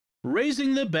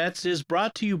Raising the Bets is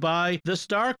brought to you by the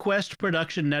Star Quest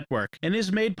Production Network and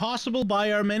is made possible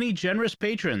by our many generous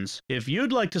patrons. If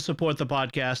you'd like to support the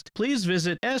podcast, please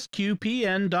visit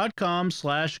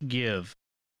sqpn.com/give.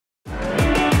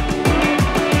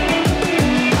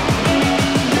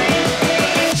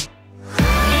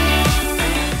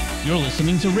 You're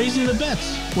listening to Raising the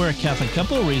Bets. We're a Catholic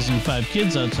couple raising 5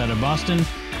 kids outside of Boston.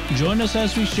 Join us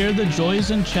as we share the joys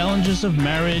and challenges of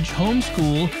marriage,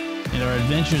 homeschool, and our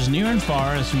adventures near and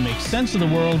far as we make sense of the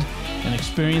world and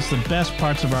experience the best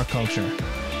parts of our culture.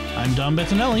 I'm Don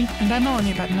Bettinelli. And I'm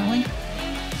Melanie Bettinelli.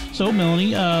 So,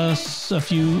 Melanie, a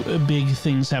few big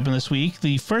things happened this week.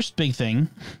 The first big thing,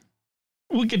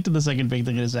 we'll get to the second big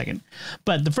thing in a second,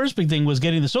 but the first big thing was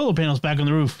getting the solar panels back on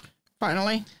the roof.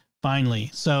 Finally.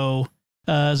 So,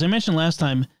 as I mentioned last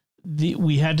time,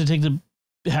 we had to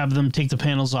have them take the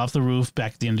panels off the roof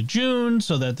back at the end of June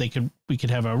so that we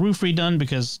could have our roof redone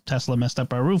because Tesla messed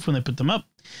up our roof when they put them up.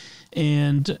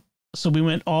 And so we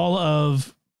went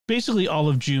basically all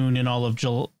of June and all of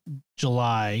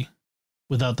July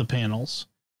without the panels.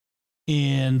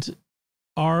 And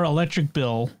our electric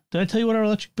bill, did I tell you what our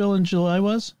electric bill in July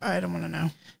was? I don't want to know.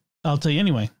 I'll tell you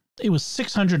anyway. It was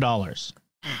 $600.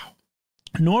 Wow.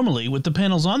 Normally, with the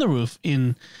panels on the roof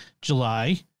in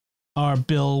July, our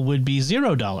bill would be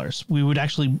 $0. We would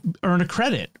actually earn a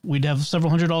credit. We'd have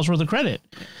several $100s worth of credit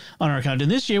on our account.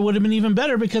 And this year would have been even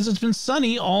better because it's been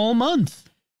sunny all month.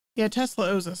 Yeah, Tesla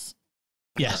owes us.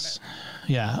 Yes.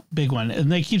 Yeah, big one. And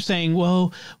they keep saying,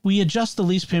 well, we adjust the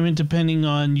lease payment depending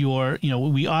on we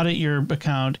audit your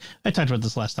account. I talked about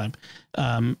this last time.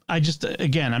 I'm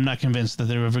not convinced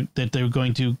that they're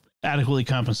going to adequately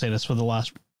compensate us for the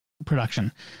lost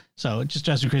production. So it just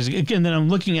drives me crazy. Again, then I'm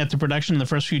looking at the production in the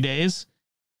first few days,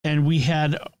 and we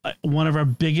had one of our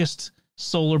biggest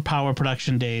solar power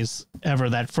production days ever.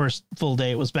 That first full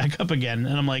day, it was back up again.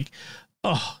 And I'm like,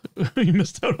 oh, we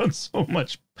missed out on so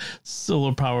much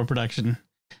solar power production.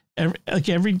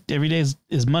 Every day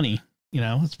is money,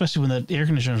 especially when the air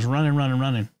conditioner is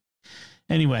running.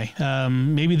 Anyway,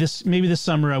 maybe this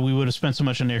summer we would have spent so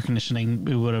much on air conditioning,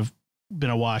 it would have been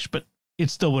a wash, but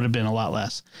it still would have been a lot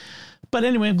less. But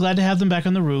anyway, I'm glad to have them back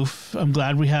on the roof. I'm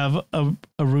glad we have a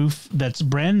roof that's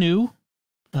brand new.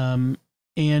 And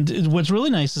what's really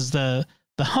nice is the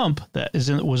hump that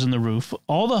was in the roof.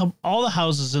 All the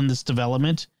houses in this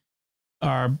development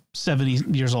are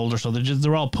 70 years old or so.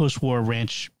 They're all post-war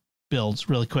ranch builds,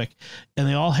 really quick, and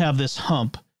they all have this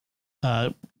hump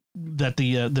that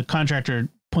the contractor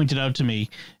pointed out to me,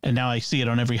 and now I see it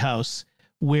on every house,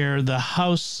 where the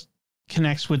house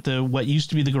connects with what used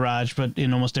to be the garage, but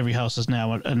in almost every house is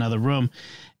now another room.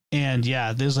 And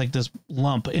yeah, there's like this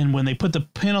lump. And when they put the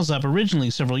panels up originally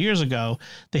several years ago,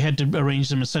 they had to arrange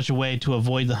them in such a way to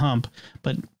avoid the hump.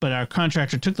 But our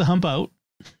contractor took the hump out,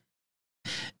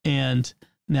 and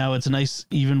now it's a nice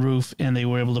even roof, and they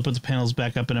were able to put the panels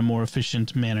back up in a more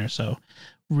efficient manner. So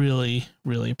really,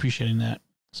 really appreciating that.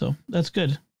 So that's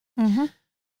good. Mm-hmm.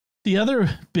 The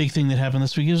other big thing that happened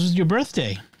this week was your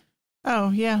birthday.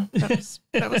 Oh yeah, that was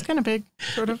kind of big,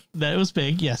 sort of. That was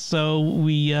big, yes. So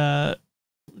we as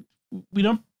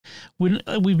I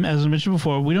mentioned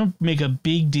before, we don't make a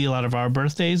big deal out of our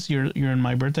birthdays. Your and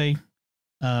my birthday.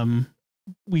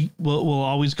 We'll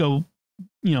always go,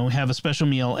 have a special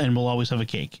meal, and we'll always have a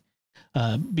cake.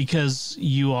 Because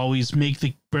you always make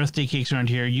the birthday cakes around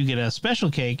here, you get a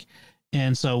special cake,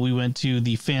 and so we went to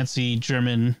the fancy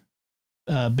German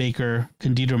baker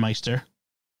Konditormeister.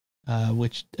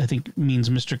 Which I think means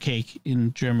Mr. Cake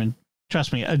in German.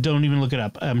 Trust me, I don't even look it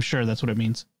up. I'm sure that's what it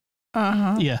means.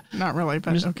 Uh-huh. Yeah. Not really,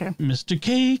 but okay.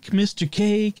 Mr.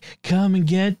 Cake, come and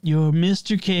get your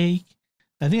Mr. Cake.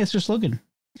 I think that's their slogan.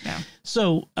 Yeah.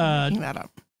 So, making that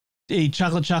up. A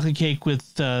chocolate cake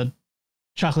with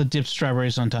chocolate dipped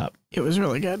strawberries on top. It was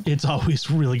really good. It's always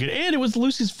really good. And it was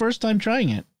Lucy's first time trying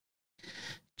it.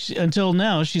 Until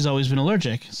now, she's always been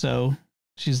allergic, so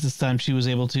this time she was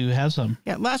able to have some.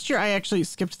 Yeah, last year I actually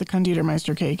skipped the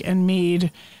Konditormeister cake and made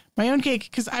my own cake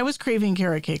because I was craving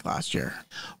carrot cake last year.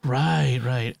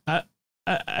 Right.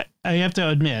 I have to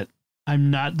admit,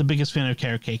 I'm not the biggest fan of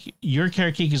carrot cake. Your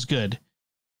carrot cake is good.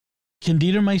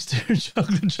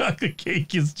 Konditormeister chocolate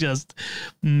cake is just,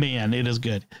 man, it is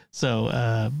good. So,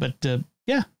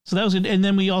 yeah, so that was good. And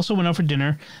then we also went out for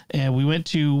dinner, and we went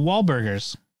to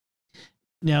Wahlburgers.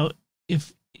 Now,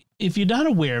 if you're not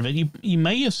aware of it, you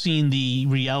may have seen the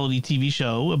reality TV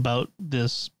show about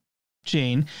this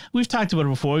chain. We've talked about it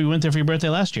before. We went there for your birthday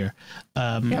last year.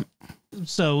 Yep.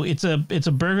 So it's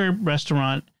a burger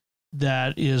restaurant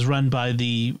that is run by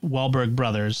the Wahlberg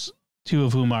brothers, two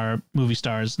of whom are movie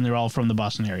stars, and they're all from the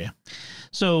Boston area.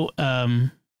 So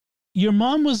your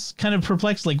mom was kind of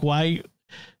perplexed, like why,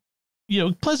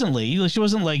 pleasantly. Like she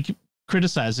wasn't like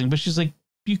criticizing, but she's like,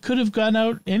 you could have gone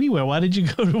out anywhere. Why did you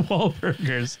go to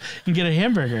Wahlburgers and get a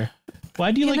hamburger?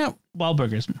 Why do you like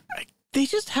Wahlburgers? They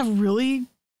just have really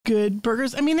good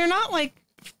burgers. I mean, they're not like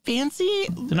fancy.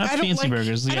 They're not fancy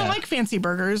burgers. Yeah. I don't like fancy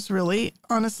burgers, really.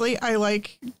 Honestly, I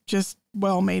like just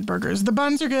well-made burgers. The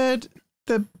buns are good.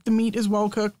 The meat is well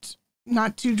cooked,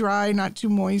 not too dry, not too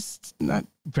moist, not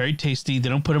very tasty. They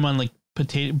don't put them on like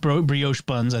potato brioche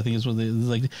buns. I think is what they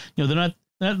like. They're not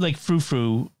like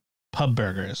frou-frou pub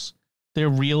burgers. They're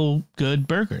real good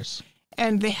burgers.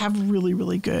 And they have really,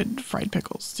 really good fried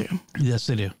pickles too. Yes,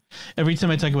 they do. Every time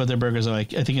I talk about their burgers, I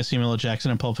think of Samuel L. Jackson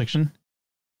in Pulp Fiction.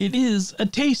 It is a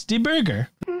tasty burger.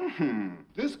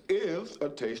 This is a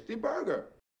tasty burger.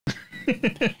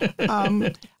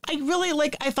 I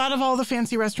thought of all the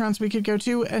fancy restaurants we could go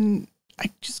to, and I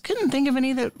just couldn't think of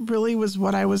any that really was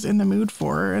what I was in the mood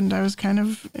for. And I was kind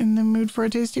of in the mood for a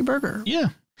tasty burger. Yeah.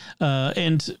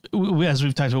 And as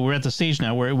we've talked about, we're at the stage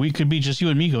now where we could be just you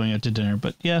and me going out to dinner.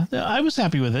 But yeah, I was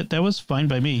happy with it. That was fine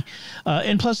by me.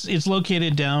 And plus, it's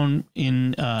located down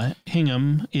in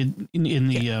Hingham in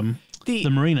the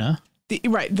marina. The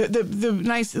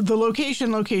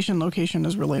location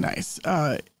is really nice.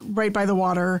 Right by the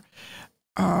water.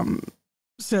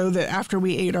 So that after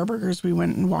we ate our burgers, we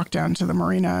went and walked down to the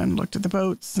marina and looked at the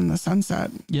boats and the sunset.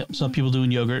 Yep. Saw people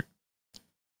doing yoga.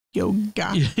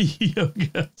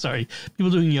 Sorry.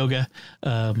 People doing yoga.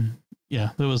 Yeah,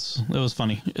 that was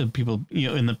funny. People,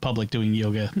 in the public doing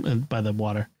yoga by the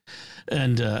water.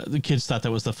 And the kids thought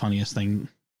that was the funniest thing.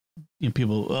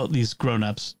 These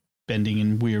grown-ups bending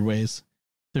in weird ways,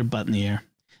 their butt in the air.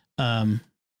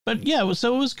 But yeah,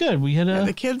 so it was good. We had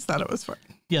the kids thought it was funny.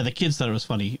 Yeah, the kids thought it was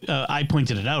funny. I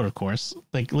pointed it out, of course.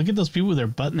 Like, look at those people with their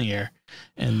butt in the air,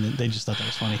 and they just thought that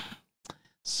was funny.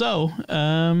 So,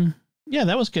 yeah,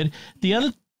 that was good. The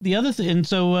other thing, and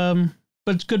so,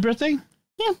 but it's good birthday.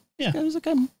 Yeah, it was a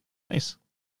good one. Nice.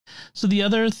 So the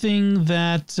other thing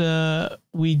that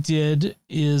we did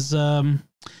is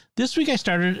this week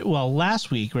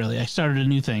last week really, I started a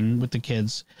new thing with the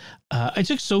kids. I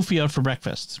took Sophie out for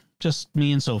breakfast, just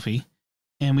me and Sophie.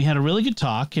 And we had a really good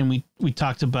talk, and we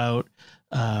talked about,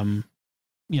 how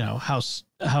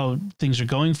things are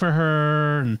going for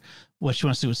her and what she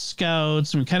wants to do with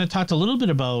Scouts. And we kind of talked a little bit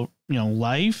about,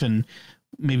 life and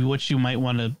maybe what she might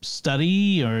want to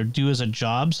study or do as a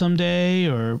job someday,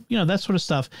 or, that sort of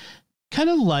stuff. Kind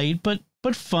of light, but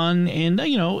fun. And,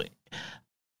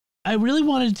 I really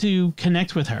wanted to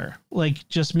connect with her, like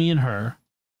just me and her.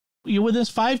 With us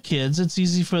 5 kids, it's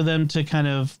easy for them to kind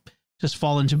of just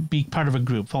be part of a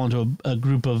group, fall into a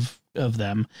group of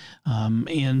them.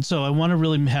 And so I want to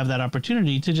really have that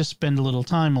opportunity to just spend a little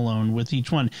time alone with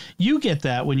each one. You get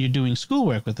that when you're doing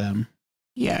schoolwork with them.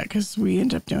 Yeah, because we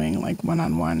end up doing like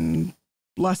one-on-one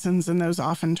lessons, and those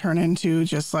often turn into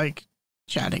just like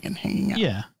chatting and hanging out.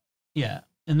 Yeah. Yeah.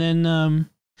 And then,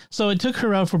 so I took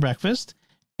her out for breakfast,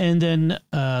 and then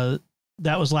that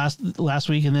was last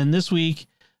week. And then this week,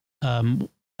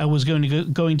 I was going to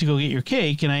go get your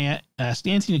cake, and I asked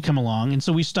Anthony to come along. And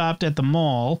so we stopped at the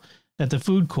mall at the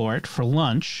food court for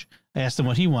lunch. I asked him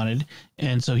what he wanted.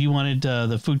 And so he wanted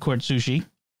the food court sushi.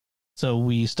 So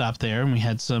we stopped there and we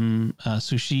had some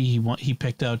sushi. He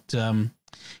picked out, he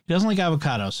doesn't like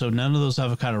avocado, so none of those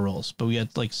avocado rolls, but we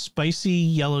had like spicy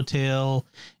yellowtail,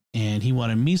 and he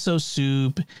wanted miso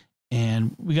soup,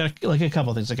 and we got like a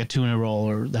couple of things, like a tuna roll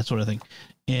or that sort of thing.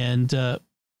 And,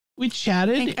 we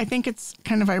chatted. I think it's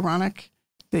kind of ironic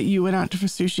that you went out to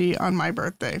sushi on my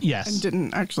birthday. Yes. And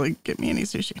didn't actually get me any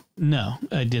sushi. No,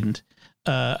 I didn't.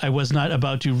 I was not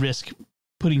about to risk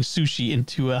putting sushi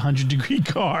into a 100-degree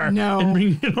car and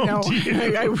bringing it home to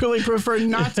you. I really prefer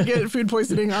not to get food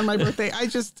poisoning on my birthday.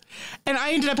 And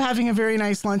I ended up having a very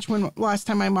nice lunch when last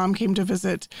time my mom came to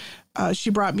visit. She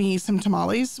brought me some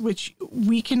tamales, which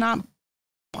we cannot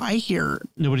buy here.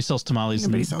 Nobody sells tamales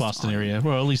in the Boston area,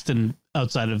 or at least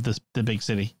outside of the big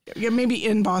city. Yeah, maybe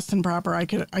in Boston proper, I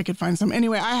could find some.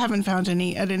 Anyway, I haven't found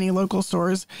any at any local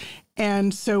stores,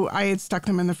 and so I had stuck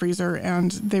them in the freezer,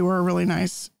 and they were a really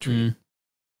nice treat.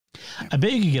 I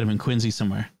bet you could get them in Quincy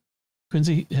somewhere.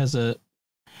 Quincy has a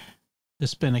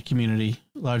Hispanic community,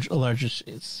 a larger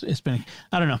Hispanic.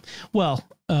 I don't know. Well,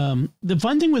 the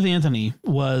fun thing with Anthony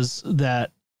was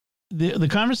that the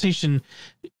conversation.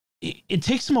 It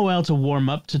takes him a while to warm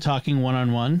up to talking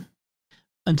one-on-one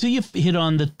until you hit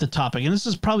on the topic. And this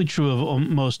is probably true of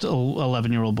most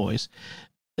 11-year-old boys.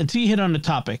 Until you hit on the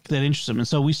topic that interests him. And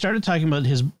so we started talking about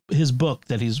his book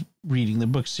that he's reading, the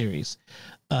book series.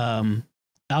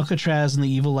 Alcatraz and the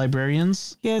Evil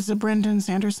Librarians. Yeah, it's a Brendan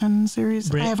Sanderson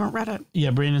series. I haven't read it.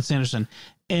 Yeah, Brandon Sanderson.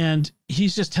 And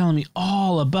he's just telling me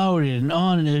all about it and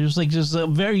on, and it was like just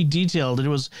very detailed. It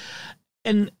was,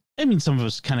 and I mean, some of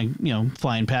us kind of,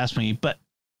 flying past me, but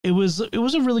it was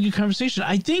a really good conversation.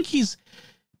 I think he's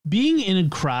being in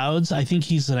crowds. I think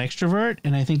he's an extrovert,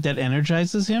 and I think that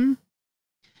energizes him.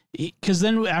 Because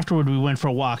then afterward, we went for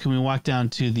a walk, and we walked down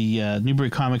to the Newbury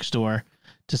Comic Store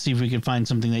to see if we could find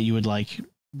something that you would like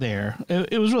there.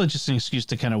 It was really just an excuse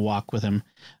to kind of walk with him.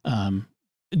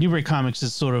 Newbury Comics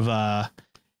is sort of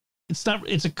it's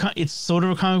sort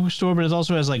of a comic book store, but it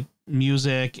also has like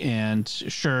music and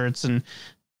shirts and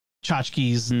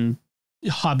tchotchkes and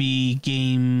hobby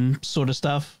game sort of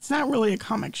stuff. It's not really a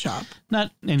comic shop.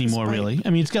 Not anymore, really. I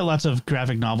mean, it's got lots of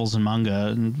graphic novels and manga,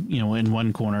 and in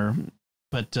one corner.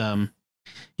 But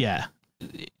yeah,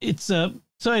 it's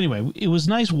so anyway, it was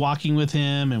nice walking with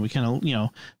him, and we kind of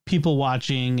people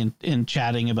watching and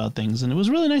chatting about things, and it was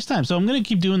a really nice time. So I'm going to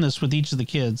keep doing this with each of the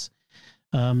kids,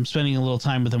 spending a little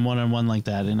time with them one-on-one like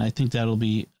that, and I think it'll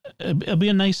be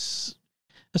a nice,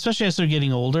 especially as they're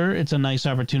getting older, it's a nice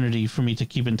opportunity for me to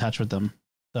keep in touch with them.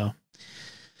 So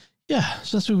yeah,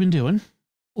 so that's what we've been doing.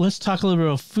 Let's talk a little bit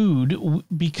about food,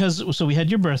 because we had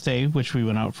your birthday, which we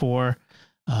went out for,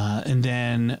 and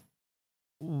then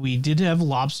we did have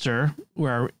lobster,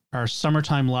 where our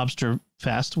summertime lobster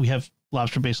fest. We have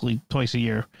lobster basically twice a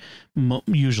year,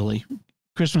 usually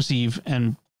Christmas Eve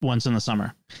and once in the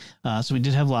summer. So we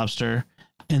did have lobster,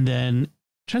 and then I'm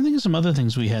trying to think of some other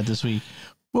things we had this week.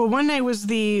 Well, one night was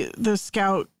the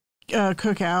Scout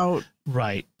cookout.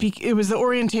 Right. It was the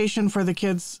orientation for the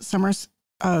kids'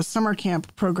 summer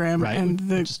camp program, right. And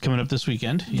which is coming up this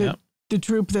weekend. The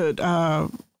troop that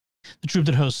the troop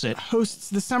that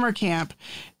hosts the summer camp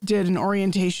did an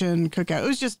orientation cookout. It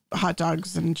was just hot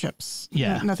dogs and chips.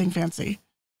 Yeah. Nothing fancy.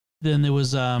 Then there was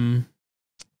so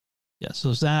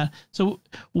there's that. So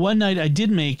one night I was going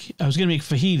to make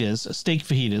fajitas, steak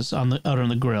fajitas out on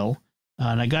the grill.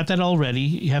 And I got that all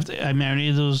ready. I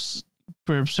marinated those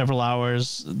for several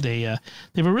hours. They have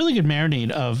a really good marinade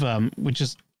of which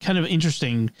is kind of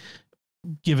interesting,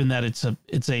 given that it's a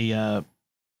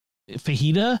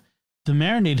fajita. The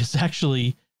marinade is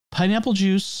actually pineapple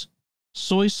juice,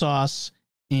 soy sauce,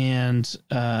 and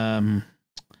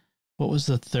what was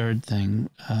the third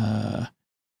thing?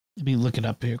 Let me look it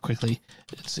up here quickly.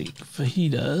 Let's see.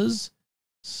 Fajitas,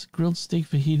 grilled steak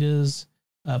fajitas,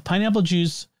 pineapple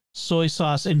juice, soy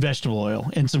sauce, and vegetable oil,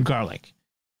 and some garlic.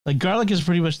 Like, garlic is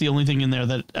pretty much the only thing in there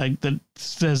that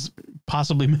says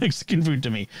possibly Mexican food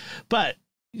to me. But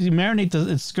you marinate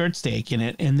the skirt steak in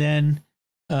it, and then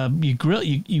you grill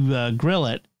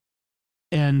it,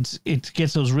 and it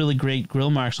gets those really great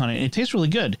grill marks on it. And it tastes really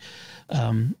good.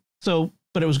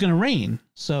 But it was going to rain,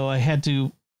 so I had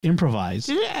to improvise.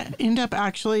 Did it end up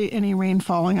actually any rain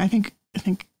falling? I think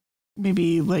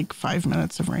maybe like 5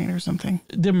 minutes of rain or something.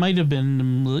 There might have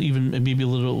been even maybe a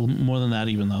little more than that,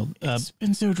 even though it's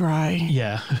been so dry.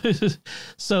 Yeah.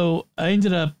 So I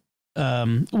ended up.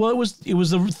 It was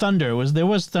the thunder. There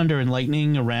was thunder and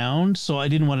lightning around, so I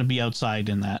didn't want to be outside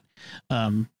in that.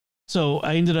 So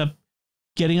I ended up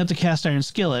getting out the cast iron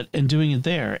skillet and doing it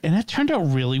there, and it turned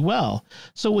out really well.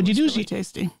 So what you do is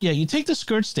tasty. Yeah, you take the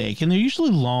skirt steak, and they're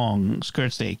usually long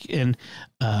skirt steak, and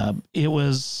it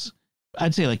was,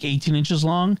 I'd say, like 18 inches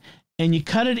long, and you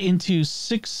cut it into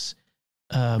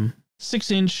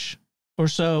 6-inch or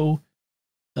so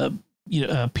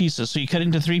pieces. So you cut it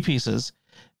into 3 pieces.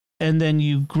 And then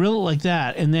you grill it like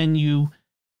that. And then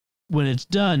when it's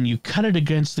done, you cut it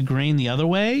against the grain the other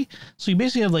way. So you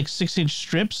basically have like 6-inch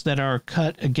strips that are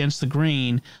cut against the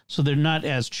grain, so they're not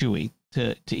as chewy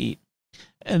to eat.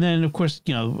 And then, of course,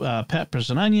 peppers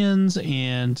and onions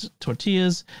and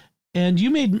tortillas. And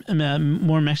you made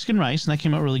more Mexican rice, and that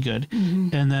came out really good.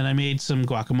 Mm-hmm. And then I made some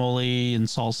guacamole and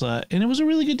salsa, and it was a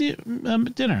really good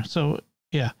dinner. So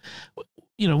yeah,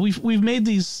 we've made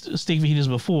these steak fajitas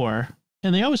before,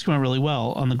 and they always come out really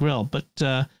well on the grill. But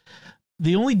the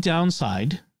only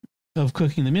downside of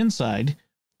cooking them inside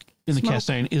in the cast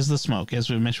iron is the smoke. As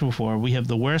we mentioned before, we have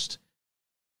the worst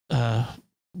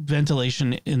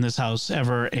ventilation in this house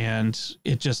ever, and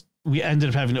we ended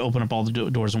up having to open up all the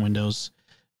doors and windows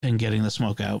and getting the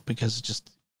smoke out, because it's just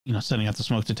setting out the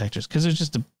smoke detectors, because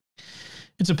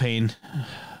it's a pain.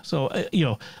 So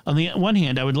on the one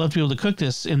hand, I would love to be able to cook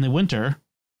this in the winter,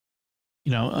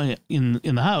 in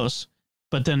the house.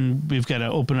 But then we've got to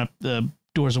open up the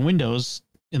doors and windows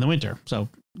in the winter. So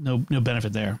no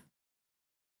benefit there.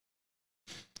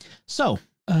 So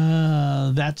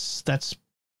I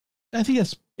think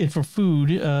that's it for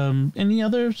food. Any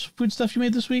other food stuff you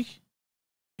made this week?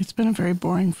 It's been a very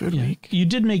boring food week. You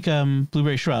did make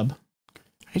blueberry shrub.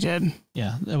 I did.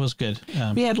 Yeah, that was good.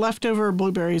 We had leftover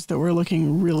blueberries that were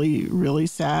looking really, really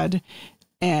sad,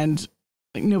 and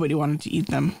like nobody wanted to eat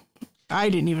them. I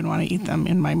didn't even want to eat them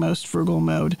in my most frugal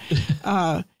mode.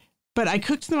 But I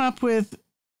cooked them up with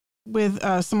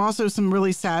some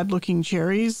really sad looking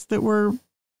cherries that were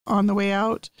on the way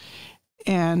out.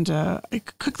 And I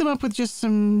cooked them up with just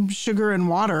some sugar and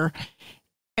water.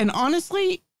 And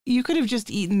honestly, you could have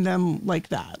just eaten them like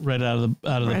that. Right out of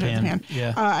the pan.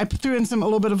 Yeah. I threw in a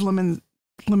little bit of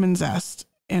lemon zest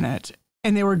in it,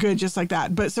 and they were good just like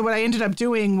that. But so what I ended up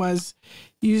doing was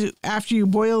after you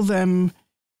boil them,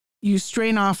 you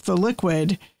strain off the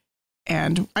liquid,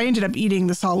 and I ended up eating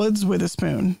the solids with a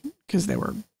spoon because they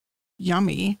were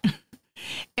yummy.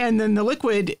 And then the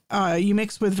liquid you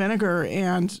mix with vinegar,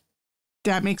 and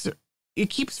that makes it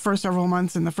keeps for several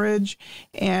months in the fridge,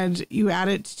 and you add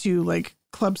it to like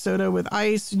club soda with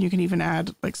ice, and you can even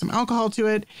add like some alcohol to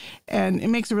it, and it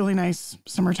makes a really nice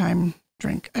summertime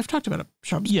drink. I've talked about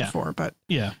shrubs before, but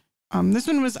this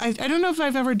one was I don't know if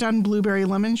I've ever done blueberry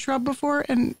lemon shrub before,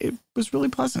 and it was really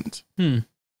pleasant.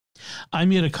 I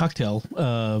made a cocktail.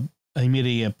 I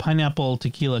made a pineapple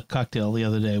tequila cocktail the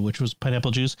other day, which was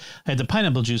pineapple juice. I had the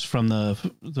pineapple juice from the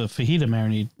fajita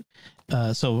marinade,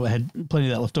 so I had plenty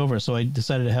of that left over. So I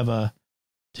decided to have a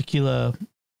tequila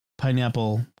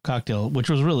pineapple cocktail, which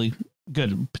was really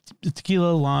good.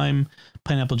 Tequila, lime,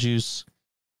 pineapple juice,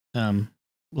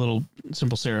 little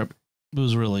simple syrup. It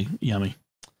was really yummy.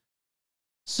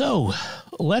 So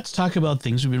let's talk about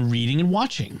things we've been reading and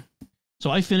watching. So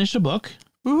I finished a book.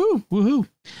 Woohoo!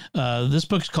 This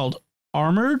book's called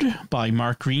Armored by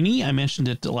Mark Greaney. I mentioned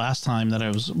it the last time that I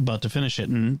was about to finish it,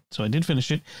 and so I did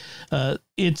finish it.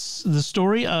 It's the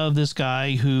story of this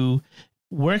guy who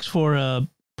works for a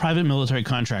private military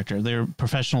contractor. They're a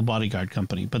professional bodyguard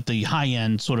company, but the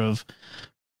high-end sort of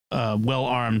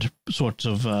well-armed sorts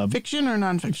of... fiction or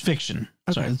nonfiction? Fiction.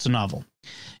 Okay. Sorry, it's a novel.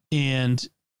 And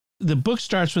the book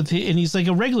starts with... And he's like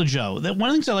a regular Joe. One of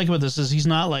the things I like about this is he's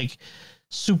not like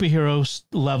superhero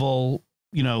level,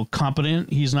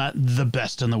 competent. He's not the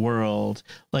best in the world.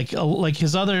 Like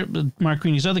his other... Mark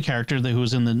Greaney's other character who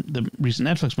was in the recent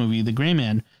Netflix movie, The Gray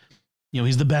Man,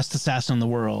 he's the best assassin in the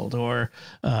world. Or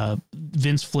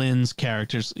Vince Flynn's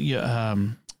characters...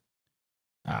 I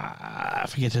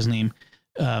forget his name.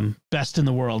 Best in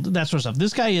the world, that sort of stuff.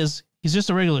 This guy he's just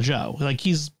a regular Joe. Like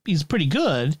he's pretty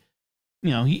good,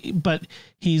 but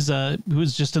he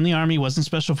was just in the army, wasn't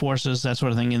special forces, that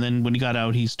sort of thing. And then when he got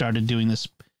out, he started doing this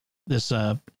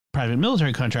private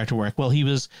military contractor work. Well,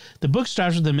 the book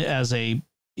starts with him as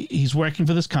he's working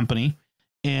for this company,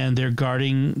 and they're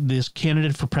guarding this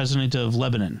candidate for president of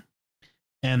Lebanon,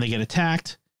 and they get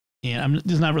attacked. And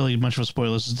there's not really much of a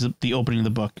spoiler. It's the opening of the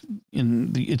book.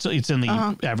 It's in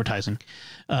the advertising.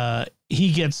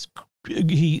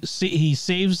 He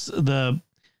saves the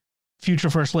future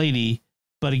first lady,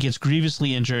 but he gets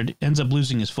grievously injured. Ends up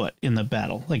losing his foot in the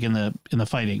battle, like in the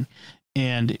fighting.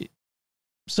 And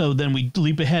so then we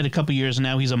leap ahead a couple years, and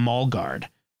now he's a mall guard.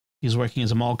 He's working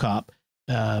as a mall cop.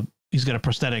 He's got a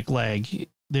prosthetic leg.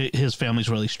 His family's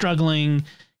really struggling.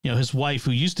 His wife,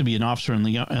 who used to be an officer in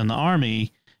the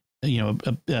army,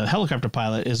 a helicopter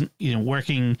pilot, is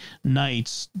working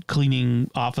nights cleaning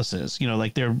offices,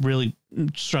 like they're really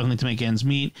struggling to make ends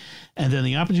meet. And then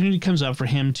the opportunity comes up for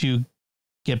him to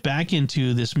get back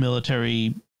into this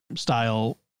military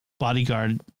style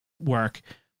bodyguard work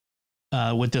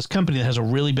with this company that has a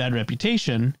really bad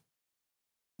reputation,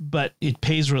 but it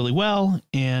pays really well.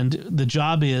 And the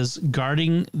job is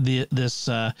guarding this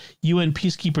UN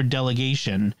peacekeeper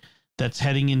delegation that's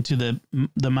heading into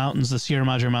the mountains, the Sierra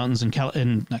Madre Mountains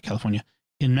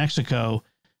in Mexico,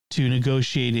 to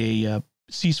negotiate a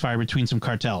ceasefire between some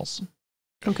cartels.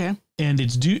 Okay. And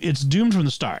it's doomed from the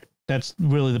start. That's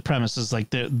really the premise. Is like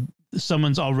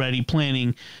someone's already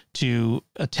planning to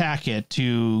attack it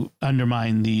to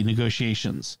undermine the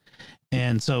negotiations.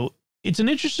 And so it's an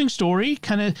interesting story.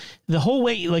 Kind of the whole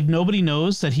way, like nobody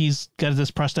knows that he's got this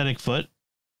prosthetic foot,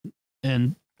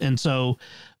 and so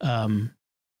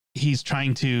he's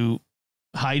trying to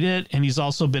hide it, and he's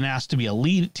also been asked to be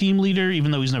a team leader, even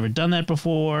though he's never done that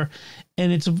before.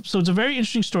 And it's a very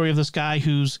interesting story of this guy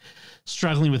who's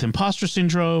struggling with imposter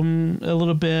syndrome a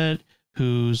little bit,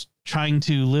 who's trying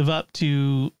to live up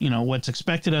to what's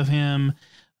expected of him.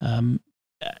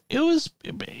 There's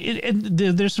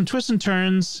some twists and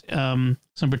turns,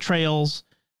 some betrayals.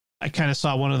 I kind of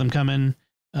saw one of them coming,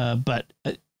 but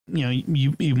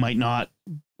you might not.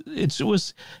 It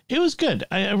was good.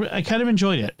 I kind of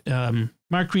enjoyed it.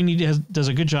 Mark Greaney does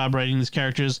a good job writing these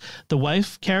characters. The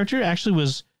wife character actually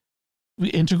was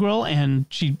integral, and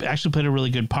she actually played a really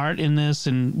good part in this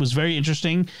and was very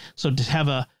interesting. So to have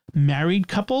a married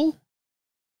couple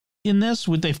in this,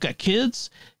 they've got kids,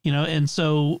 and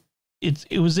so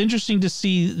it was interesting to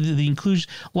see the inclusion.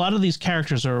 A lot of these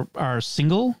characters are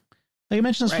single. Like I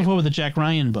mentioned this before with the Jack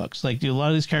Ryan books. Like a lot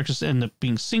of these characters end up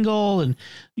being single and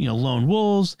lone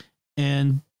wolves.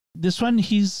 And this one,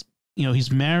 he's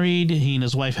married. He and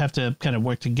his wife have to kind of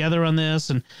work together on this,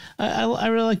 and I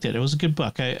really liked it. It was a good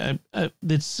book.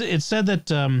 It said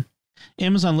that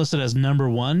Amazon listed as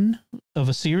 #1 of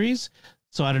a series.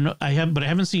 So I don't know. I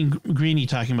haven't seen Greeny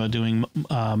talking about doing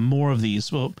more of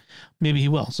these. Well, maybe he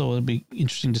will. So it'll be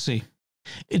interesting to see.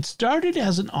 It started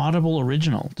as an Audible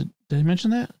original. Did I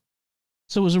mention that?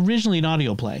 So it was originally an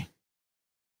audio play.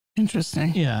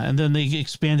 Interesting. Yeah, and then they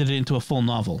expanded it into a full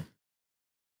novel.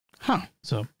 Huh.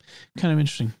 So kind of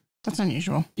interesting. That's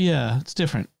unusual. Yeah, it's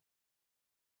different.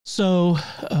 So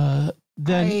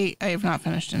then I have not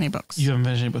finished any books. You haven't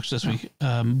finished any books this week.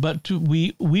 But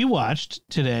we watched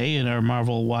today in our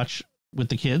Marvel watch with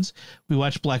the kids. We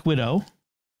watched Black Widow.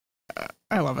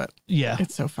 I love it. Yeah.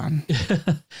 It's so fun.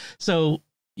 So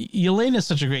Yelena is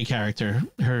such a great character.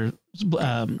 Her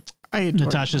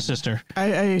Natasha's sister. I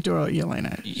adore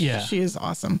Yelena. Yeah. She is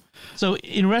awesome. So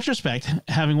in retrospect,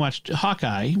 having watched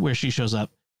Hawkeye, where she shows up,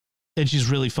 and she's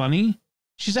really funny,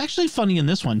 she's actually funny in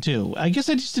this one, too. I guess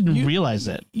I just didn't realize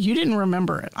it. You didn't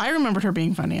remember it. I remembered her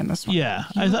being funny in this one. Yeah.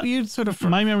 I thought you'd sort of...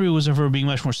 My memory was of her being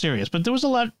much more serious, but there was a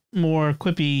lot more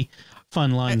quippy,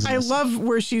 fun lines. I love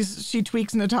where she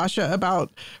tweaks Natasha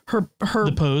about her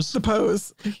the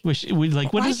pose. Which we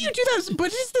like. Why do you do that?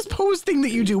 What is this pose thing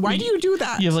that you do? Why do you do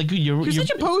that? Yeah, like you're such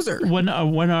a poser. One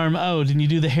arm out, and you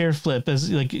do the hair flip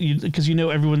as like because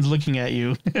everyone's looking at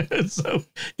you. So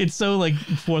it's so like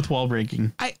fourth wall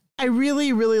breaking. I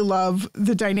really, really love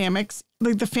the dynamics,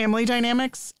 like the family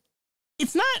dynamics.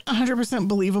 It's not 100%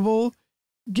 believable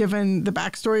given the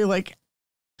backstory. Like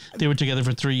they were together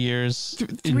for 3 years.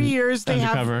 3 years. They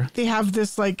have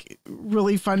this like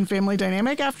really fun family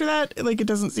dynamic after that. Like it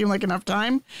doesn't seem like enough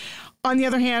time. On the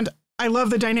other hand, I love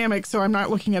the dynamic, so I'm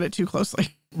not looking at it too closely.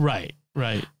 Right.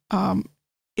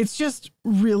 It's just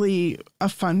really a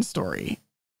fun story.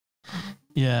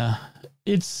 Yeah.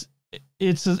 It's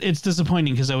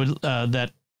disappointing because I would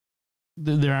that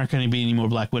there aren't going to be any more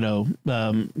Black Widow,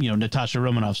 Natasha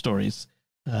Romanoff stories.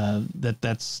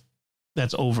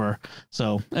 That's over.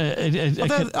 So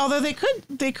although they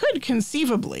could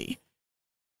conceivably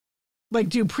like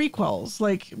do prequels,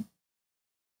 like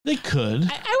they could.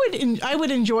 I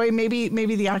would enjoy maybe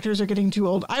the actors are getting too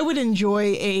old. I would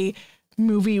enjoy a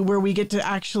movie where we get to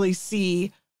actually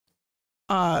see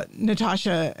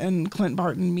Natasha and Clint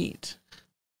Barton meet.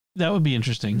 That would be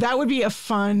interesting. That would be a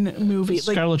fun movie.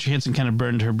 Scarlett Johansson kind of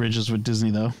burned her bridges with Disney,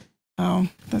 though. Oh,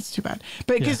 that's too bad.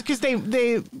 But because they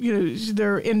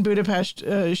they're in Budapest,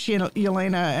 she and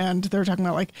Yelena, and they're talking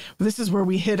about like this is where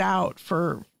we hid out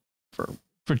for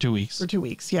 2 weeks. For 2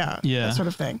 weeks, yeah, that sort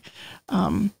of thing.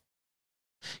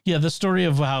 Yeah, the story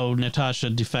of how Natasha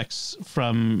defects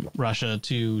from Russia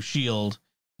to S.H.I.E.L.D.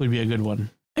 would be a good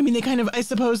one. I mean, I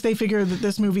suppose they figure that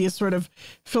this movie is sort of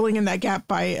filling in that gap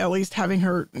by at least having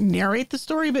her narrate the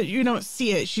story, but you don't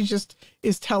see it. She just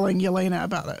is telling Yelena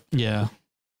about it. Yeah.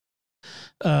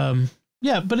 But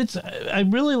I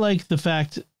really like the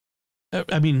fact,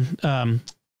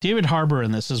 David Harbour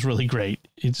in this is really great.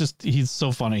 He's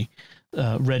so funny.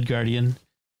 Red Guardian.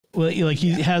 Well,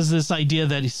 he has this idea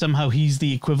that he's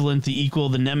the equivalent, the equal,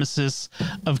 the nemesis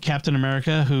of Captain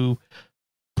America, who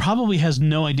probably has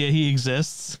no idea he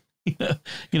exists. I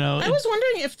was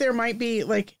wondering if there might be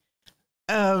like,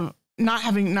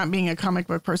 not being a comic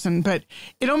book person, but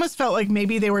it almost felt like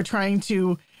maybe they were trying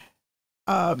to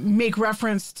make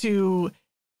reference to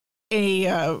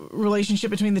a relationship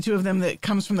between the two of them that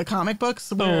comes from the comic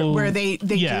books where they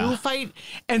do fight.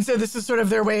 And so this is sort of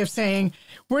their way of saying,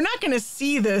 we're not going to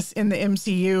see this in the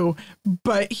MCU,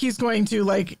 but he's going to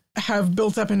like have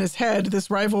built up in his head this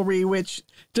rivalry, which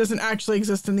doesn't actually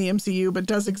exist in the MCU, but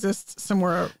does exist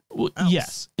somewhere else.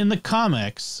 Yes. In the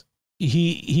comics,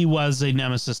 he was a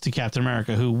nemesis to Captain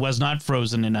America who was not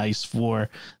frozen in ice for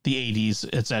the 80s,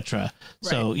 etc. Right.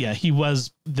 So yeah, he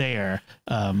was there.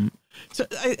 So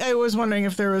I was wondering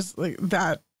if there was like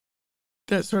that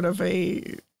sort of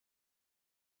a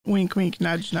wink, wink,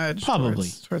 nudge, nudge probably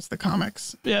towards the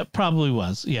comics. Yeah, probably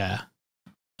was. Yeah.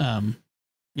 I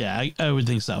would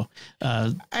think so.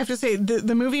 I have to say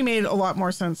the movie made a lot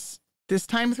more sense this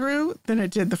time through than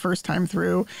it did the first time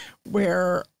through,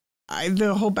 where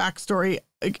the whole backstory,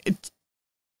 it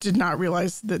did not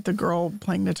realize that the girl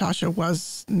playing Natasha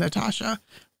was Natasha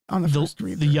on the first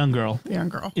read. The young girl. The young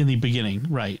girl. In the beginning,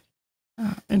 right.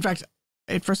 In fact,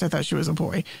 at first I thought she was a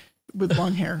boy with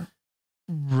long hair.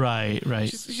 Right.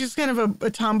 She's kind of a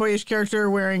tomboyish character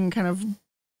wearing kind of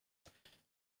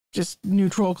just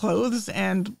neutral clothes,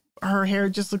 and her hair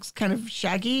just looks kind of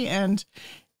shaggy, and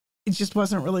it just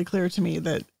wasn't really clear to me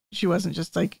that she wasn't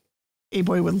just like a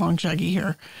boy with long shaggy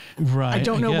hair. Right. I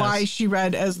don't know why she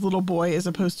read as little boy as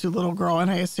opposed to little girl,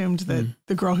 and I assumed that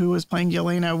the girl who was playing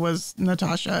Yelena was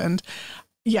Natasha, and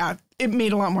yeah, it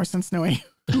made a lot more sense knowing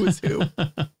who was who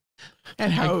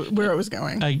and where it was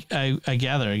going. I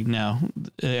gather now.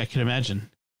 I can imagine.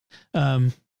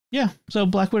 Yeah. So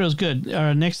Black Widow's good.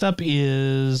 Next up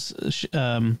is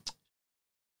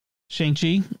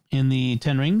Shang-Chi in the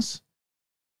Ten Rings.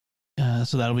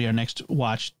 So that'll be our next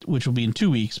watch, which will be in 2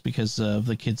 weeks because of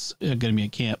the kids going to be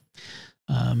at camp.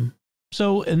 And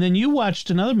then you watched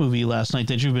another movie last night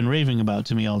that you've been raving about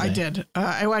to me all day. I did.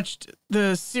 I watched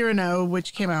the Cyrano,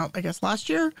 which came out, I guess, last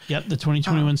year. Yep, the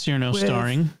 2021 Cyrano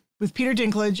starring. With Peter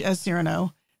Dinklage as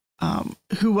Cyrano,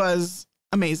 who was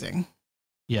amazing.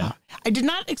 Yeah. I did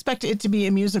not expect it to be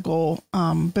a musical,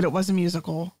 but it was a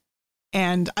musical.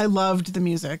 And I loved the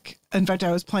music. In fact,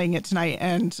 I was playing it tonight,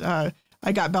 and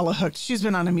I got Bella hooked. She's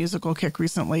been on a musical kick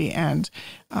recently, and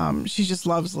she just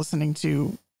loves listening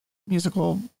to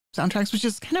musical soundtracks, which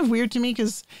is kind of weird to me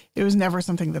because it was never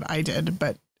something that I did,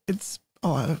 but it's a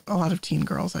lot of teen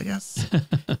girls, I guess,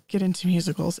 get into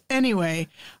musicals. Anyway,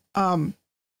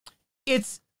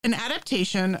 it's an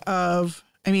adaptation of,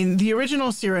 the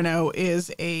original Cyrano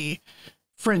was a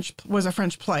French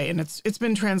play, and it's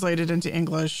been translated into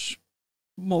English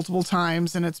multiple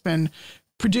times, and it's been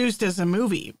produced as a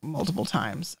movie multiple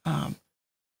times. There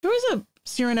was a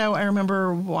Cyrano I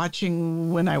remember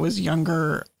watching when I was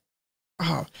younger.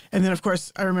 Oh, and then of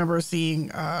course I remember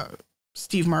seeing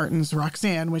Steve Martin's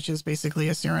Roxanne, which is basically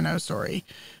a Cyrano story.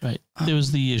 Right. There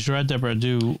was the Gerard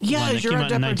Depardieu one that came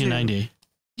out in 1990.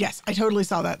 Yes, I totally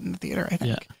saw that in the theater, I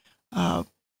think. Yeah.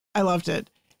 I loved it.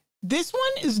 This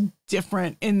one is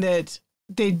different in that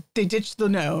they ditched the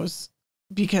nose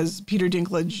because Peter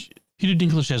Dinklage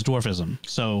has dwarfism.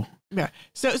 So yeah.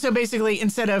 So basically,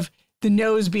 instead of the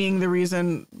nose being the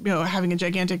reason, having a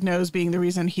gigantic nose being the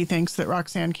reason he thinks that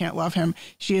Roxanne can't love him,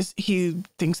 he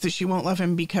thinks that she won't love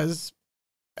him because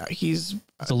it's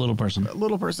a little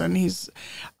person. He's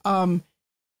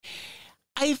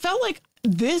I felt like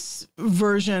this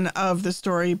version of the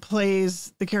story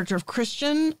plays the character of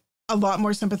Christian a lot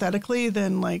more sympathetically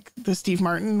than like the Steve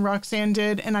Martin Roxanne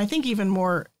did. And I think even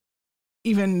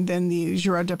than the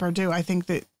Gerard Depardieu, I think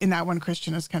that in that one,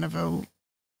 Christian is kind of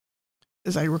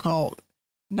as I recall,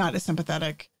 not as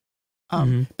sympathetic.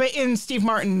 But in Steve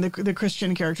Martin, the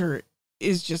Christian character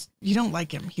is just, you don't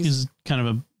like him. He's kind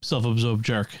of a self-absorbed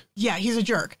jerk. Yeah, he's a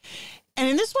jerk. And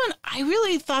in this one, I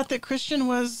really thought that Christian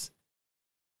was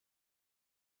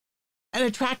an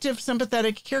attractive,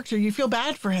 sympathetic character. You feel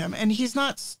bad for him. And he's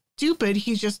not stupid.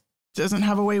 He just doesn't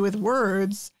have a way with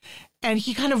words. And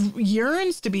he kind of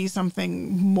yearns to be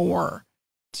something more,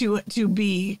 to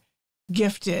be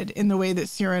gifted in the way that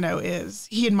Cyrano is.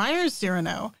 He admires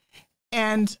Cyrano.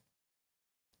 And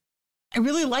I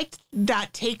really liked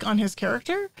that take on his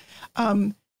character.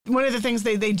 One of the things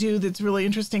they do that's really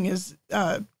interesting is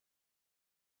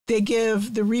they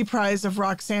give the reprise of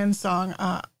Roxanne's song,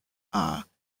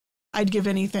 I'd Give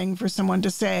Anything for Someone to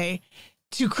Say,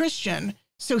 to Christian.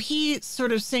 So he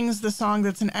sort of sings the song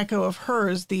that's an echo of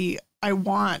hers, the I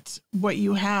Want What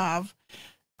You Have,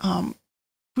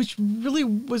 which really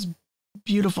was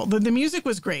beautiful. The music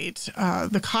was great.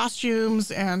 The costumes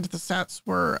and the sets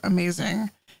were amazing.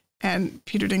 And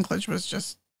Peter Dinklage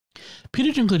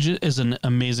is an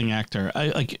amazing actor. I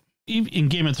like in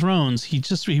Game of Thrones, he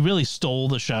really stole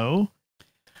the show.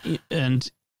 And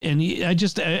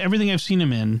everything I've seen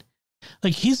him in,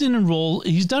 like he's done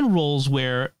roles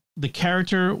where the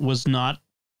character was not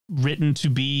written to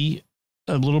be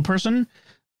a little person,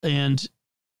 and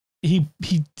he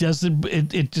does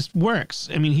it just works.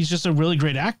 I mean, he's just a really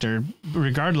great actor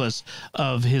regardless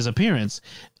of his appearance.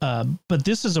 But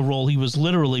this is a role he was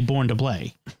literally born to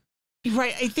play.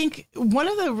 Right. I think one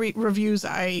of the reviews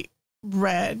I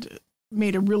read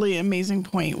made a really amazing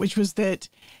point, which was that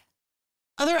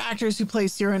other actors who play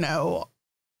Cyrano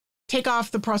take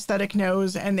off the prosthetic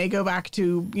nose and they go back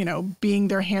to, being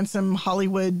their handsome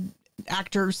Hollywood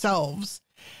actor selves.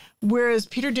 Whereas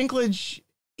Peter Dinklage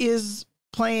is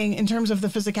playing, in terms of the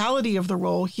physicality of the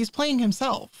role, he's playing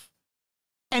himself.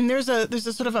 And there's a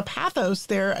sort of a pathos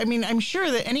there. I mean, I'm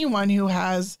sure that anyone who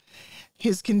has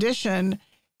his condition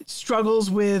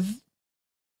struggles with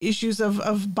issues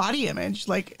of body image.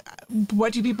 Like,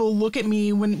 what do people look at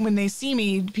me when they see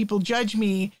me? Do people judge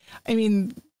me? I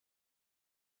mean,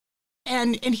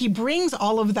 and he brings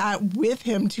all of that with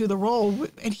him to the role,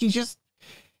 and he just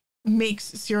makes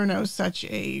Cyrano such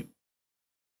a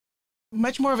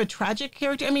much more of a tragic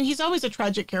character. I mean, he's always a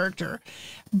tragic character,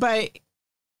 but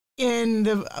in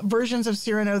the versions of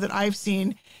Cyrano that I've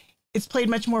seen, it's played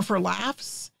much more for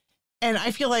laughs. And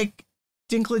I feel like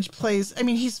Dinklage plays, I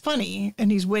mean, he's funny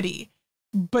and he's witty,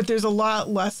 but there's a lot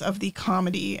less of the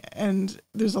comedy and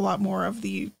there's a lot more of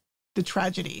the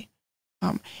tragedy.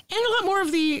 And a lot more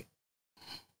of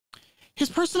his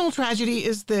personal tragedy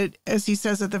is that, as he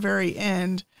says at the very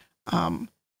end, I'm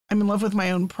in love with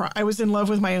my own pride. I was in love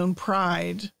with my own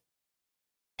pride.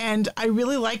 And I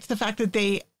really liked the fact that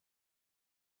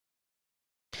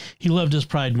he loved his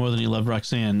pride more than he loved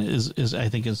Roxanne is I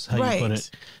think is how you put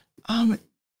it.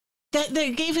 That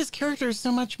gave his character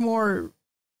so much more,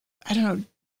 I don't know,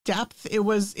 depth. It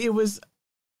was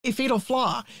a fatal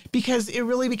flaw because it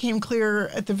really became clear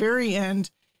at the very end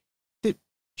that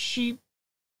she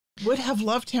would have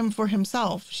loved him for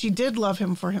himself. She did love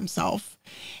him for himself.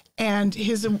 And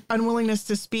his unwillingness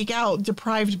to speak out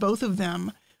deprived both of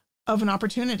them of an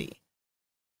opportunity.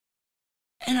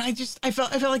 And I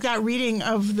felt like that reading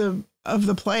of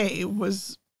the play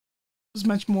was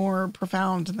much more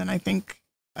profound than I think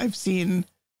I've seen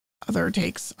other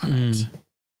takes on it.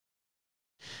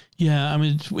 Yeah, I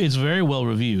mean, it's very well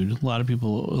reviewed. A lot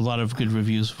of good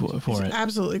reviews for it.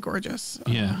 Absolutely gorgeous.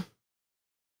 Yeah.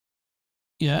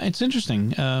 Yeah, it's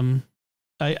interesting.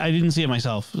 I didn't see it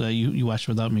myself. You watched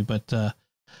it without me, but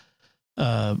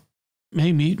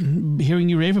maybe hearing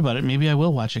you rave about it, maybe I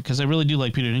will watch it because I really do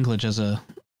like Peter Dinklage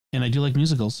and I do like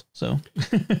musicals. So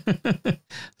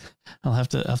I'll have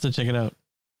to check it out.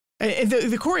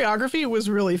 The choreography was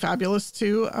really fabulous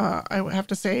too. I have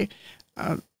to say,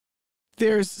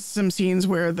 there's some scenes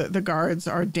where the guards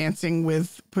are dancing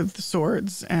with the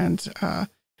swords and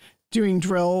doing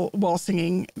drill while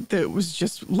singing. That was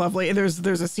just lovely. There's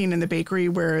a scene in the bakery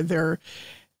where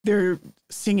they're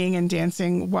singing and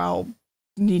dancing while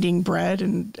kneading bread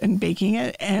and baking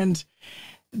it. And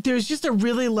there's just a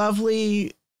really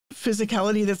lovely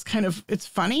physicality that's it's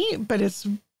funny, but it's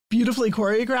beautifully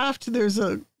choreographed. There's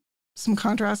some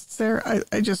contrasts there.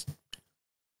 It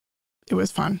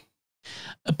was fun.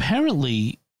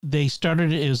 Apparently they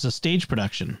started it as a stage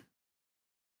production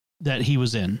that he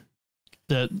was in.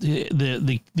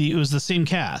 It was the same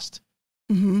cast.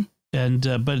 Mm-hmm. And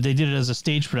but they did it as a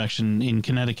stage production in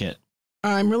Connecticut.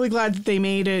 I'm really glad that they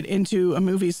made it into a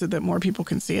movie so that more people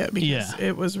can see it because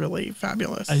it was really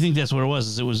fabulous. I think that's what it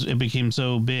was. It became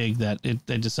so big that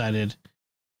they decided,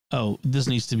 oh, this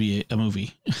needs to be a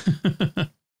movie.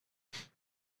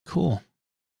 Cool.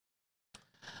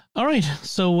 All right,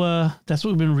 so that's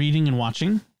what we've been reading and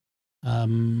watching.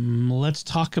 Let's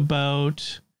talk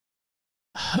about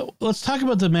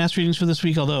the mass readings for this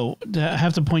week. Although I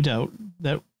have to point out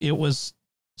that it was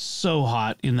so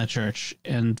hot in the church,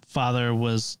 and Father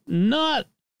was not.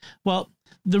 Well,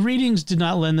 the readings did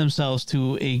not lend themselves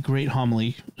to a great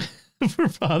homily for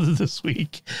Father this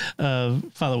week.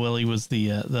 Father Willie was the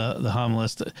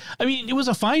homilist. I mean, it was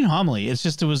a fine homily. It's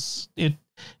just it was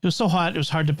so hot. It was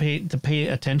hard to pay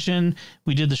attention.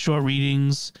 We did the short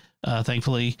readings,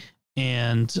 thankfully,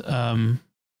 and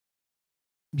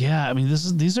yeah, I mean,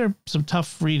 these are some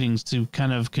tough readings to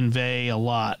kind of convey a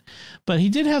lot, but he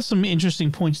did have some interesting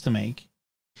points to make.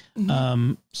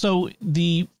 Mm-hmm. So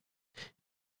the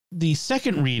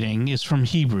second reading is from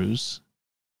Hebrews,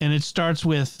 and it starts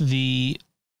with the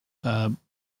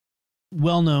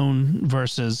well-known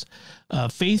verses.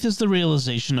 Faith is the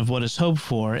realization of what is hoped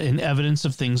for and evidence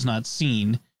of things not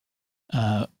seen.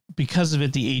 Because of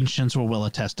it, the ancients were well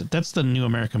attested. That's the New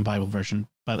American Bible version,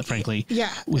 frankly. Yeah.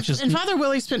 And Father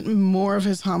Willie spent more of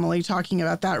his homily talking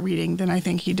about that reading than I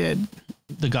think he did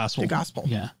the gospel.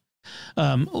 Yeah.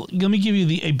 Let me give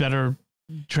you a better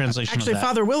translation. Actually, of that.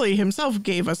 Father Willie himself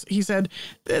he said,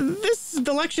 the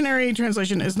lectionary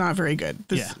translation is not very good.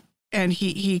 And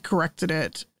he corrected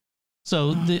it.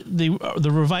 So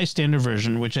the Revised Standard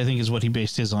Version, which I think is what he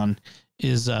based his on,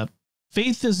 is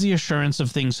faith is the assurance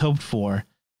of things hoped for,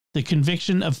 the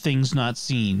conviction of things not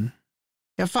seen.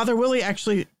 Yeah, Father Willie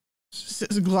actually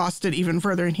glossed it even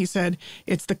further, and he said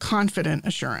it's the confident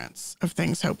assurance of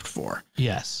things hoped for.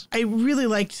 Yes, I really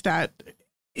liked that.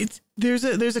 There's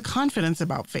a confidence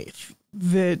about faith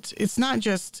that it's not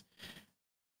just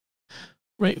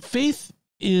right. Faith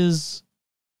isn't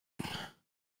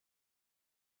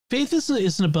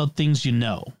about things you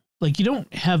know. Like, you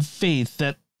don't have faith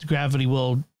that gravity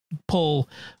will pull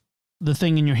the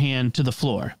thing in your hand to the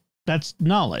floor. That's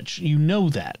knowledge. You know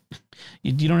that.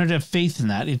 You don't have to have faith in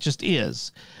that. It just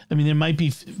is. I mean, there might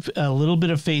be a little bit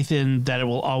of faith in that it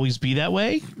will always be that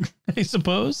way. I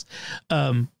suppose.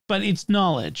 But it's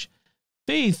knowledge.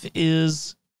 Faith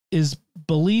is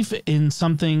belief in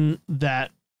something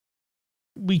that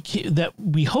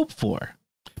we hope for.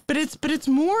 But it's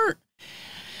more.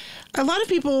 A lot of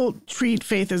people treat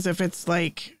faith as if it's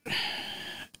like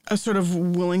a sort of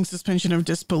willing suspension of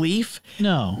disbelief.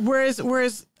 No.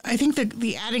 Whereas I think that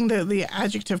the adding the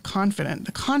adjective confident,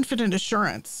 the confident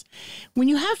assurance, when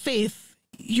you have faith,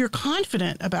 you're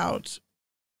confident about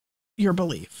your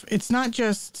belief. It's not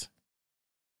just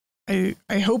I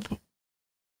hope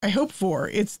for.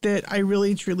 It's that I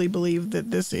really truly believe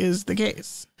that this is the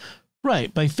case.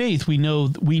 Right. By faith, we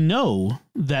know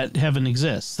that heaven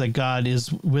exists, that God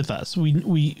is with us.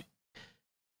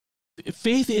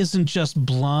 Faith isn't just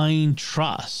blind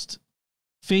trust.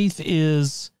 Faith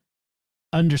is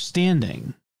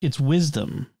understanding. It's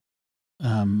wisdom.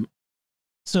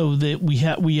 So that we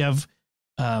have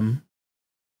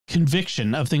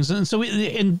conviction of things. And so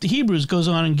in Hebrews goes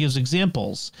on and gives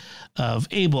examples of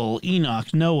Abel,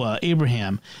 Enoch, Noah,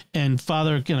 Abraham, and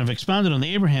Father kind of expounded on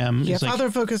the Abraham. Yeah,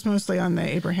 Father focused mostly on the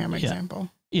Abraham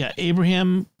example. Yeah,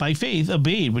 Abraham by faith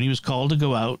obeyed when he was called to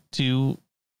go out to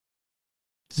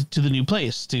the new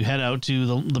place, to head out to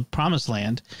the promised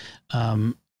land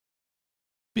that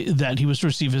he was to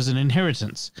receive as an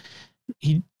inheritance.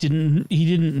 He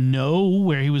didn't know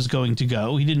where he was going to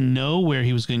go. He didn't know where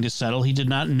he was going to settle. He did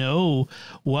not know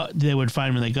what they would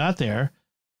find when they got there.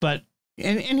 But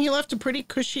and he left a pretty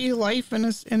cushy life in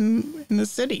the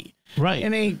city, right?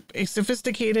 In a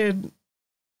sophisticated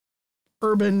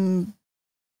urban,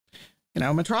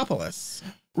 metropolis,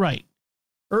 right?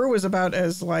 Was about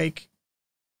as like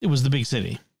it was the big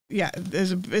city. Yeah,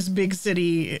 as big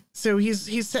city. So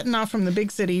he's setting off from the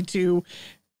big city to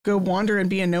go wander and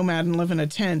be a nomad and live in a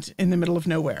tent in the middle of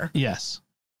nowhere. Yes.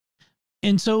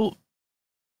 And so,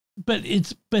 but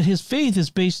his faith is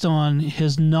based on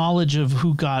his knowledge of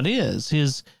who God is,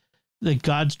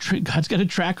 God's got a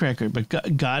track record,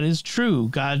 but God is true.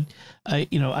 God, I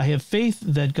have faith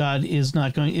that God is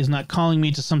not calling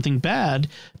me to something bad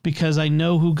because I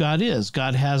know who God is.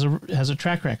 God has a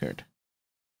track record.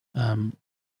 And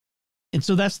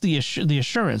so that's the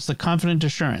assurance, the confident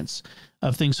assurance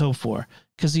of things hoped for.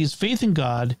 Because he has faith in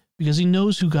God, because he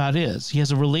knows who God is. He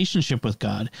has a relationship with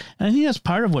God. And I think that's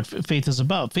part of what faith is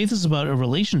about. Faith is about a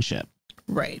relationship.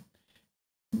 Right.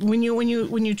 When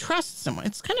you trust someone,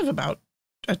 it's kind of about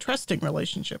a trusting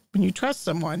relationship. When you trust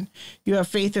someone, you have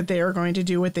faith that they are going to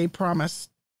do what they promise,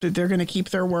 that they're going to keep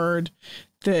their word,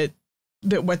 that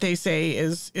what they say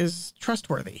is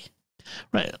trustworthy.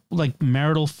 Right. Like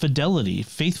marital fidelity,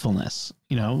 faithfulness.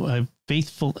 I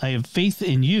have faith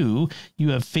in you.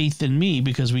 You have faith in me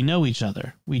because we know each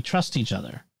other. We trust each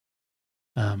other.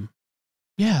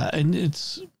 Yeah. And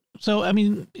it's so,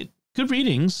 good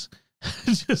readings.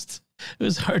 It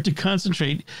was hard to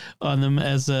concentrate on them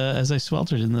as I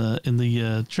sweltered in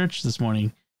the church this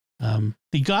morning.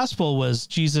 The gospel was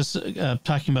Jesus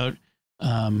talking about,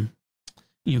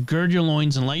 gird your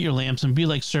loins and light your lamps and be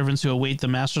like servants who await the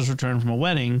master's return from a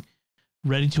wedding,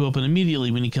 ready to open immediately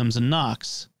when he comes and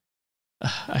knocks.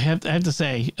 I have to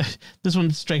say, this one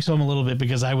strikes home a little bit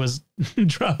because I was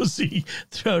drowsy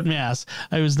throughout Mass.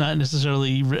 I was not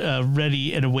necessarily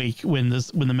ready and awake when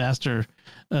the master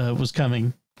was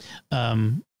coming. But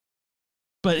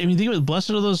think of it, blessed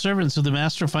are those servants who the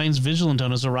master finds vigilant on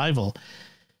his arrival.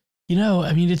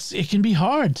 It can be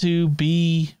hard to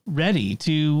be ready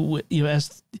to,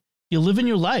 as you live in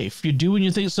your life, you're doing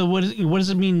your thing. So what does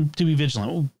it mean to be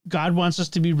vigilant? Well, God wants us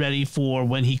to be ready for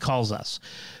when he calls us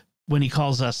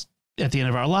at the end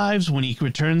of our lives, when he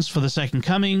returns for the second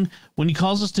coming, when he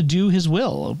calls us to do his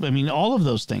will. All of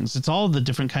those things. It's all of the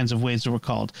different kinds of ways that we're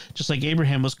called, just like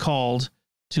Abraham was called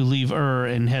to leave Ur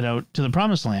and head out to the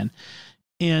promised land.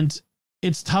 And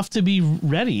it's tough to be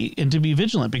ready and to be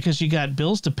vigilant because you got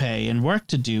bills to pay and work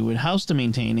to do and house to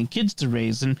maintain and kids to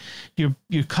raise, and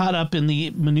you're caught up in the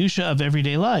minutia of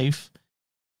everyday life.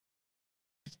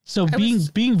 So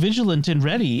being vigilant and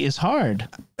ready is hard.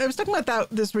 I was talking about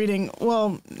this reading.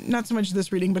 Well, not so much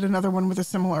this reading, but another one with a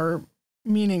similar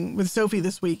meaning with Sophie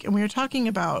this week, and we were talking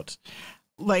about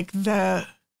like the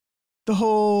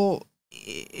whole,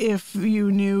 if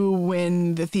you knew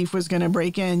when the thief was going to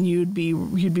break in, you'd be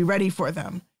ready for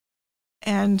them.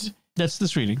 And that's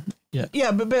this reading. Yeah.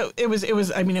 Yeah. But it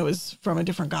was from a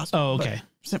different gospel. Oh, okay.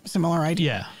 Similar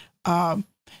idea. Yeah.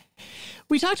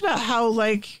 We talked about how,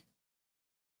 like,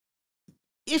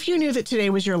 if you knew that today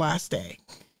was your last day,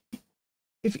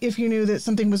 if you knew that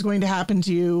something was going to happen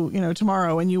to you,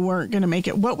 tomorrow, and you weren't going to make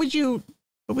it, what would you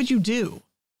do?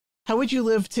 How would you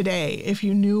live today if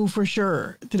you knew for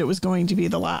sure that it was going to be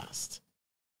the last?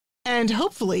 And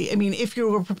hopefully, I mean, if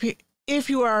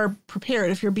you are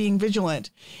prepared, if you're being vigilant,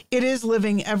 it is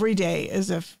living every day as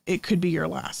if it could be your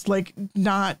last, like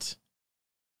not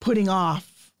putting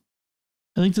off.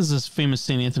 I think there's this famous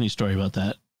St. Anthony story about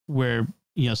that, where,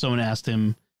 someone asked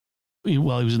him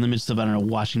while he was in the midst of, I don't know,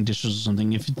 washing dishes or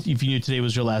something, if you knew today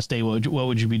was your last day, what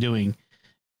would you be doing?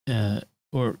 And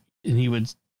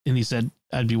he said,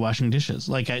 I'd be washing dishes.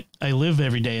 Like I live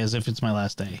every day as if it's my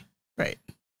last day. Right.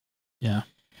 Yeah.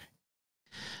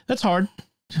 That's hard.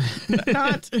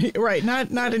 Not right.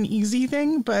 Not an easy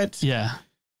thing, but yeah.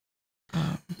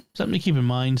 Something to keep in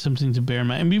mind, something to bear in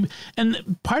mind.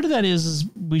 And part of that is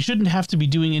we shouldn't have to be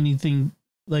doing anything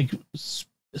like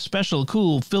special,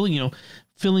 cool, filling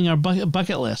our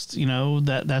bucket list,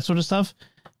 that sort of stuff.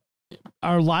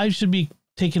 Our lives should be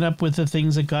taken up with the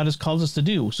things that God has called us to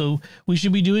do. So we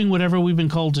should be doing whatever we've been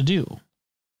called to do.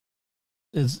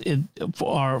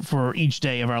 For each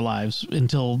day of our lives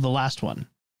until the last one.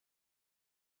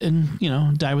 And,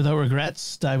 die without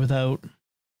regrets, die without,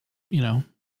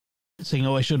 saying,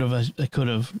 oh, I should have, I could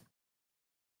have.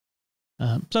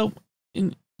 So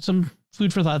some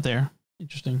food for thought there.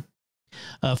 Interesting.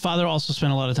 Father also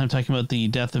spent a lot of time talking about the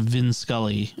death of Vin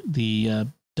Scully, the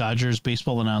Dodgers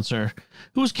baseball announcer,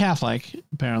 who was Catholic,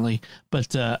 apparently.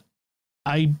 But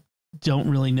I don't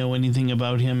really know anything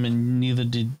about him, and neither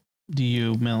do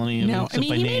you, Melanie? No, I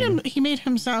mean, he made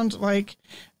him sound like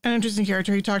an interesting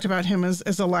character. He talked about him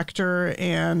as a lector,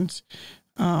 and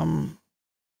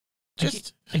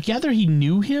just I gather he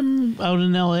knew him out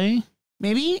in LA.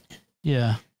 Maybe.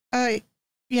 Yeah.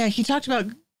 Yeah. He talked about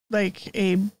like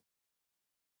a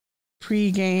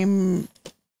pre-game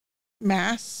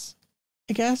mass,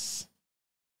 I guess,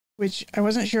 which I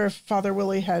wasn't sure if Father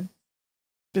Willie had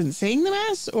been saying the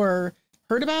mass or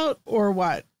heard about or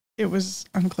what. It was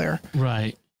unclear.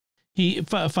 Right.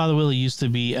 Father Willie used to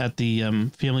be at the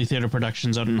Family Theater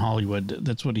Productions out in Hollywood.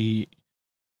 That's what I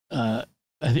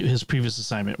think his previous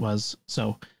assignment was.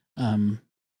 So it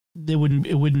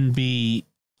wouldn't be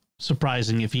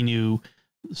surprising if he knew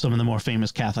some of the more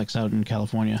famous Catholics out in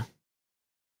California,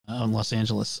 in Los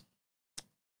Angeles.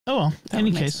 Oh, well, in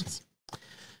any case, sense.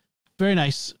 Very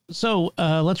nice. So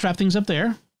let's wrap things up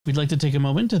there. We'd like to take a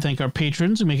moment to thank our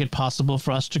patrons who make it possible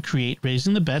for us to create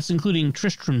Raising the Bets, including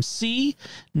Tristram C.,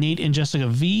 Nate and Jessica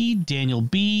V., Daniel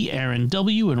B., Aaron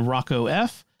W., and Rocco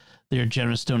F. Their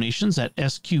generous donations at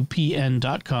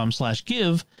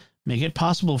sqpn.com/give make it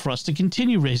possible for us to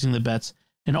continue Raising the Bets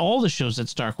and all the shows at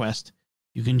StarQuest.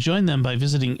 You can join them by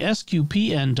visiting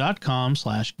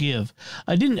sqpn.com/give.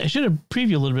 I should have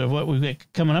previewed a little bit of what we've got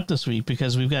coming up this week,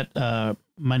 because we've got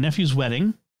my nephew's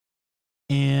wedding,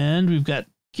 and we've got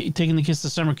taking the kids to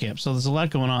summer camp. So there's a lot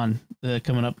going on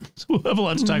coming up. So we'll have a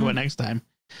lot to talk about next time.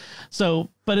 So,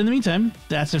 but in the meantime,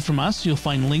 that's it from us. You'll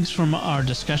find links from our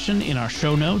discussion in our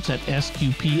show notes at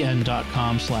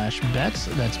sqpn.com/bets.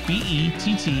 That's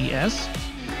BETTS.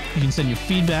 You can send your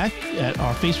feedback at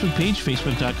our Facebook page,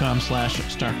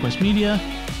 facebook.com/StarQuestMedia.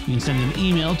 You can send an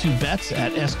email to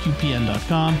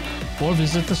bets@sqpn.com, or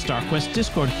visit the StarQuest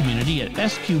Discord community at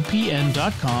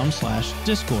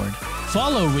sqpn.com/discord.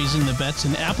 Follow Raising the Bets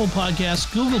in Apple Podcasts,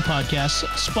 Google Podcasts,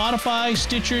 Spotify,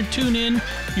 Stitcher, TuneIn,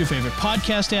 your favorite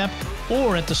podcast app,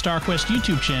 or at the StarQuest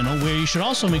YouTube channel, where you should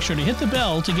also make sure to hit the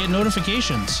bell to get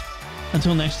notifications.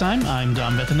 Until next time, I'm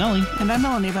Don Bettinelli. And I'm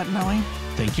Melanie Bettinelli.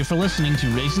 Thank you for listening to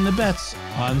Raising the Bets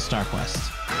on StarQuest.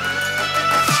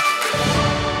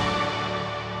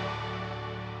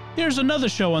 Here's another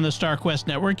show on the StarQuest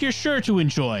network you're sure to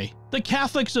enjoy, The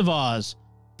Catholics of Oz.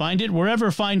 Find it wherever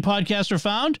fine podcasts are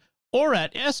found, or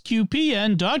at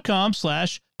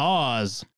sqpn.com/Oz.